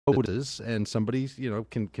notices, and somebody,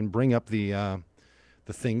 can bring up the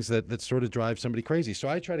things that sort of drive somebody crazy. So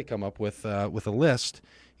I try to come up with a list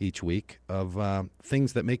each week of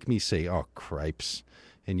things that make me say, "Oh, cripes,"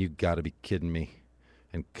 and you got to be kidding me,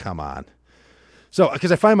 and come on. So,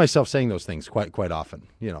 because I find myself saying those things quite often,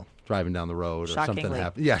 driving down the road or something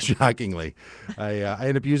happens. Yeah, shockingly, I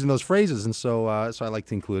end up using those phrases, and so I like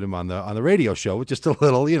to include them on the radio show with just a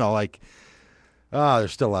little,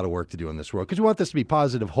 there's still a lot of work to do in this world because we want this to be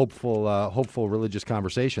positive, hopeful religious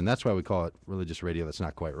conversation. That's why we call it religious radio. That's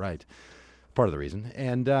not quite right. Part of the reason,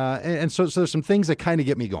 and so there's some things that kind of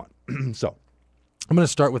get me going. So I'm going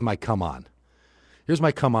to start with my come on. Here's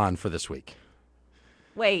my come on for this week.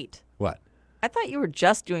 Wait. What? I thought you were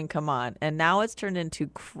just doing come on, and now it's turned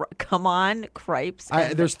into come on, cripes.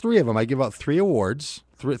 There's 3 of them. I give out 3 awards,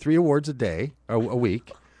 three awards a day, a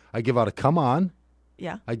week. I give out a come on.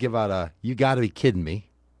 Yeah. I give out a you got to be kidding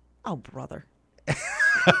me. Oh, brother.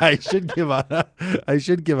 I should give out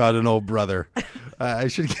an old brother. I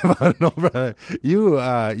should give out an old brother.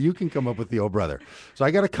 You can come up with the old brother. So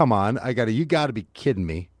I got to come on. I got to you got to be kidding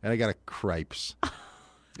me, and I got to cripes.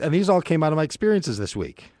 And these all came out of my experiences this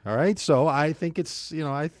week. All right, so I think it's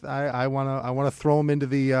I want to throw them into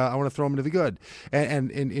the good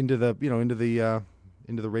and into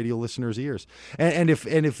the radio listeners' ears. And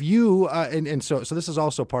if you so this is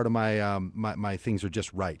also part of my things are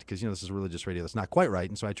just right, because this is religious radio that's not quite right,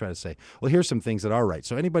 and so I try to say, well, here's some things that are right.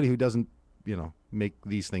 So anybody who doesn't make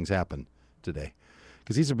these things happen today,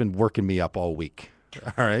 because these have been working me up all week.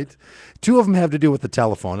 All right. 2 of them have to do with the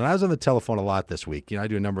telephone. And I was on the telephone a lot this week. I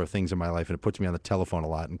do a number of things in my life, and it puts me on the telephone a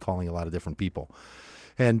lot and calling a lot of different people.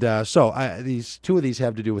 And so these 2 of these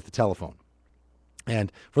have to do with the telephone. And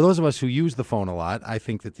for those of us who use the phone a lot, I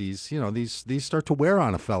think that these start to wear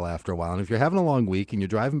on a fella after a while. And if you're having a long week and you're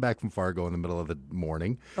driving back from Fargo in the middle of the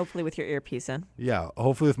morning. Hopefully with your earpiece in. Yeah,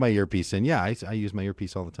 hopefully with my earpiece in. Yeah, I use my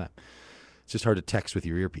earpiece all the time. It's just hard to text with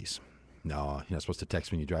your earpiece. No, you're not supposed to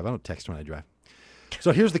text when you drive. I don't text when I drive.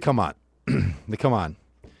 So here's the come on. The come on.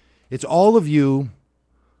 It's all of you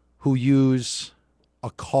who use a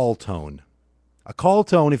call tone. A call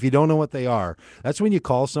tone, if you don't know what they are, that's when you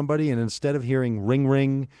call somebody and instead of hearing ring,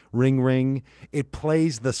 ring, ring, ring, it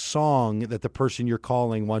plays the song that the person you're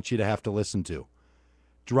calling wants you to have to listen to.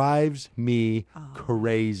 Drives me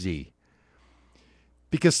crazy.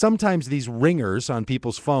 Because sometimes these ringers on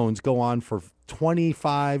people's phones go on for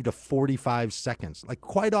 25 to 45 seconds. Like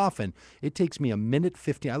quite often, it takes me a minute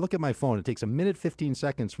 15. I look at my phone. It takes a minute 15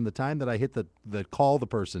 seconds from the time that I hit the call the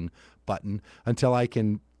person button until I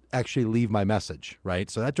can actually leave my message, right?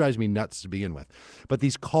 So that drives me nuts to begin with. But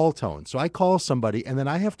these call tones. So I call somebody and then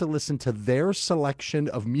I have to listen to their selection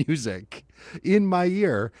of music in my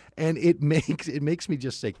ear, and it makes me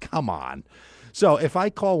just say, come on. So if I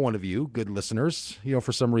call one of you, good listeners,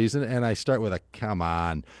 for some reason, and I start with a come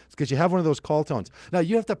on, it's because you have one of those call tones. Now,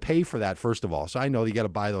 you have to pay for that, first of all. So I know you got to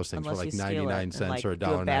buy those things for like 99 cents or $1.99.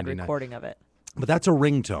 Do a bad recording of it. But that's a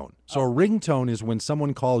ringtone. So a ringtone is when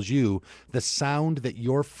someone calls you, the sound that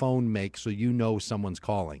your phone makes so you know someone's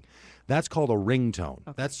calling. That's called a ringtone.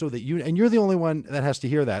 Okay. That's so that and you're the only one that has to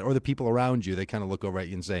hear that, or the people around you, they kind of look over at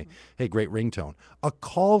you and say, hey, great ringtone. A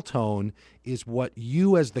call tone is what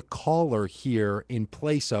you as the caller hear in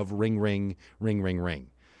place of ring, ring, ring, ring,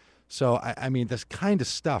 ring. So, I mean, this kind of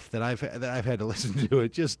stuff that I've had to listen to,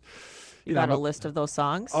 it just... You got a list of those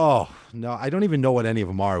songs? Oh, no, I don't even know what any of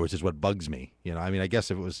them are, which is what bugs me. I mean, I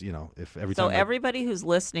guess if it was, if every time. So everybody who's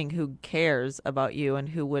listening who cares about you and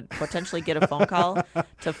who would potentially get a phone call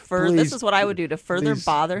to further, this is what I would do to further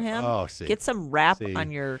bother him. Oh, get some rap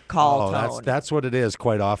on your call tone. That's what it is.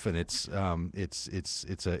 Quite often, it's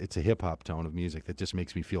a hip hop tone of music that just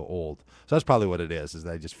makes me feel old. So that's probably what it is that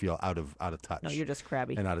I just feel out of touch. No, you're just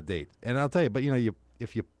crabby and out of date. And I'll tell you, but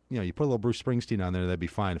if you put a little Bruce Springsteen on there, that'd be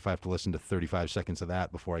fine if I have to listen to 35 seconds of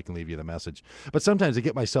that before I can leave you the message. But sometimes I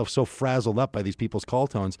get myself so frazzled up by these people's call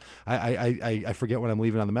tones, I forget when I'm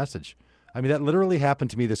leaving on the message. I mean, that literally happened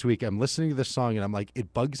to me this week. I'm listening to this song, and I'm like,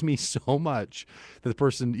 it bugs me so much that the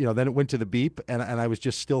person, then it went to the beep, and I was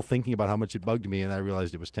just still thinking about how much it bugged me, and I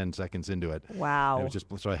realized it was 10 seconds into it. Wow. And it was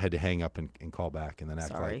just, so I had to hang up and call back and then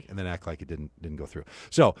act like it didn't go through.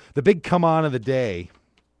 So the big come on of the day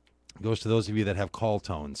goes to those of you that have call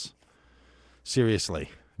tones. Seriously.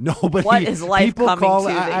 Nobody. What is life coming to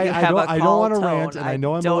that you have a call tone? I don't want to rant, and I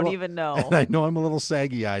know don't even know. And I know I'm a little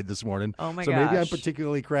saggy-eyed this morning. Oh my gosh. So maybe I'm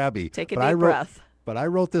particularly crabby. Take a deep breath. But I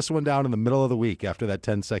wrote this one down in the middle of the week after that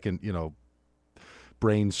 10-second,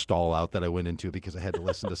 brain stall out that I went into because I had to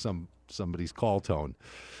listen to somebody's call tone.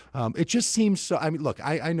 It just seems so. I mean, look,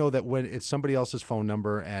 I know that when it's somebody else's phone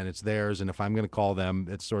number and it's theirs, and if I'm going to call them,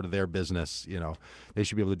 it's sort of their business. They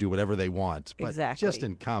should be able to do whatever they want. But Exactly. just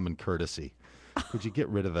in common courtesy, could you get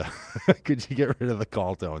rid of the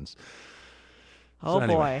call tones? Oh, so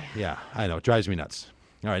anyway, boy. Yeah, I know. It drives me nuts.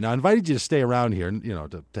 All right, now I invited you to stay around here,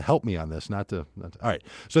 to help me on this, not to. All right,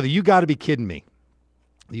 so the You Got to Be Kidding Me.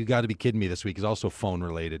 You Got to Be Kidding Me this week is also phone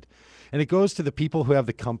related, and it goes to the people who have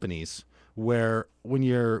the companies where when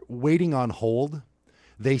you're waiting on hold,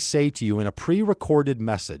 they say to you in a pre-recorded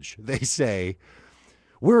message, they say,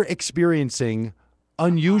 "We're experiencing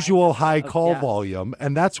unusual high call volume,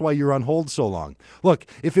 and that's why you're on hold so long." Look,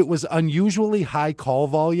 if it was unusually high call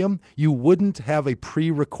volume, you wouldn't have a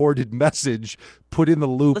pre-recorded message put in the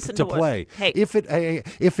loop to play. Hey. If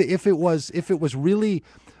it was really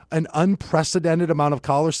an unprecedented amount of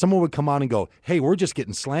callers, someone would come on and go, "Hey, we're just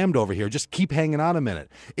getting slammed over here. Just keep hanging on a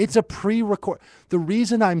minute." It's a pre-record. The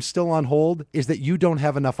reason I'm still on hold is that you don't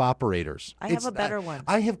have enough operators. I have a better one.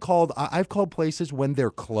 I've called places when they're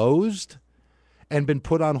closed and been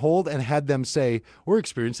put on hold and had them say, "We're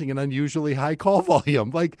experiencing an unusually high call volume."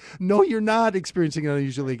 Like, no, you're not experiencing an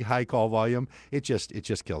unusually high call volume. It just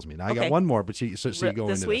kills me. Now, I got one more, but so you go into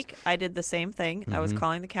this week. I did the same thing. I was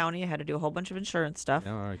calling the county. I had to do a whole bunch of insurance stuff.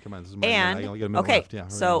 Yeah, all right, come on. This is And I only got a minute left. Yeah,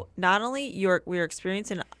 so not only we're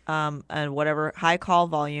experiencing whatever high call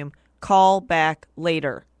volume, call back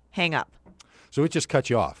later, hang up. So it just cut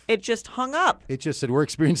you off. It just hung up. It just said, "We're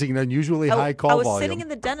experiencing an unusually high call volume." I was sitting in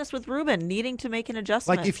the dentist with Ruben, needing to make an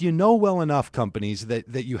adjustment. Like, if you know well enough, companies,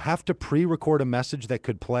 that you have to pre-record a message that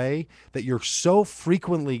could play, that you're so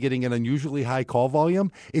frequently getting an unusually high call volume,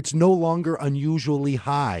 it's no longer unusually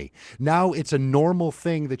high. Now it's a normal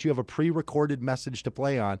thing that you have a pre-recorded message to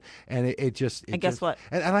play on, and guess what?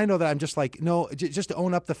 And I know that I'm just like, no, just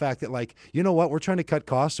own up the fact that, like, you know what, we're trying to cut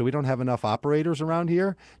costs, so we don't have enough operators around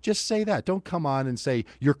here. Just say that. Don't come on and say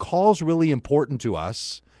your call's really important to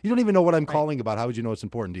us. You don't even know what I'm calling about. How would you know it's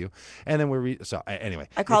important to you? And then anyway,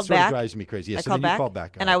 I called it sort back. of drives me crazy. Yeah, I so called then back, you called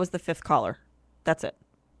back, and I was the fifth caller. That's it.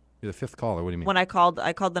 You're the fifth caller. What do you mean? When I called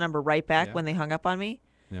the number right back when they hung up on me.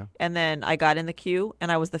 Yeah. And then I got in the queue,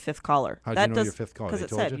 and I was the fifth caller. How did you know you're fifth caller? Because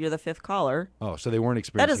it said you're the fifth caller. Oh, so they weren't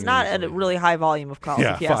experiencing. That is not a really high volume of calls,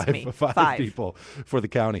 if you ask me. Five people for the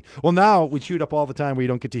county. Well, now we chewed up all the time where you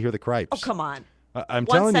don't get to hear the Cripes. Oh, come on. I'm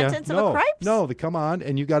One telling you. sentence of a Cripes? No, come on,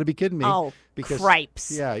 and You Got to Be Kidding Me. Oh,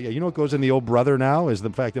 Cripes. Yeah. You know what goes in the old brother now is the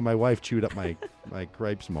fact that my wife chewed up my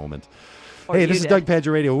Cripes moment. Hey, this is Doug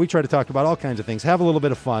Pagitt Radio. We try to talk about all kinds of things, have a little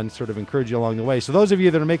bit of fun, sort of encourage you along the way. So those of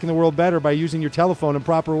you that are making the world better by using your telephone in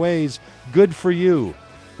proper ways, good for you.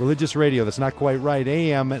 Religious radio, that's not quite right.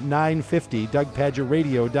 AM 950,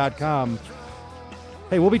 DougPagittRadio.com.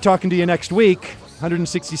 Hey, we'll be talking to you next week.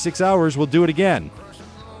 166 hours, we'll do it again.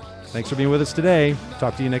 Thanks for being with us today.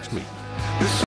 Talk to you next week.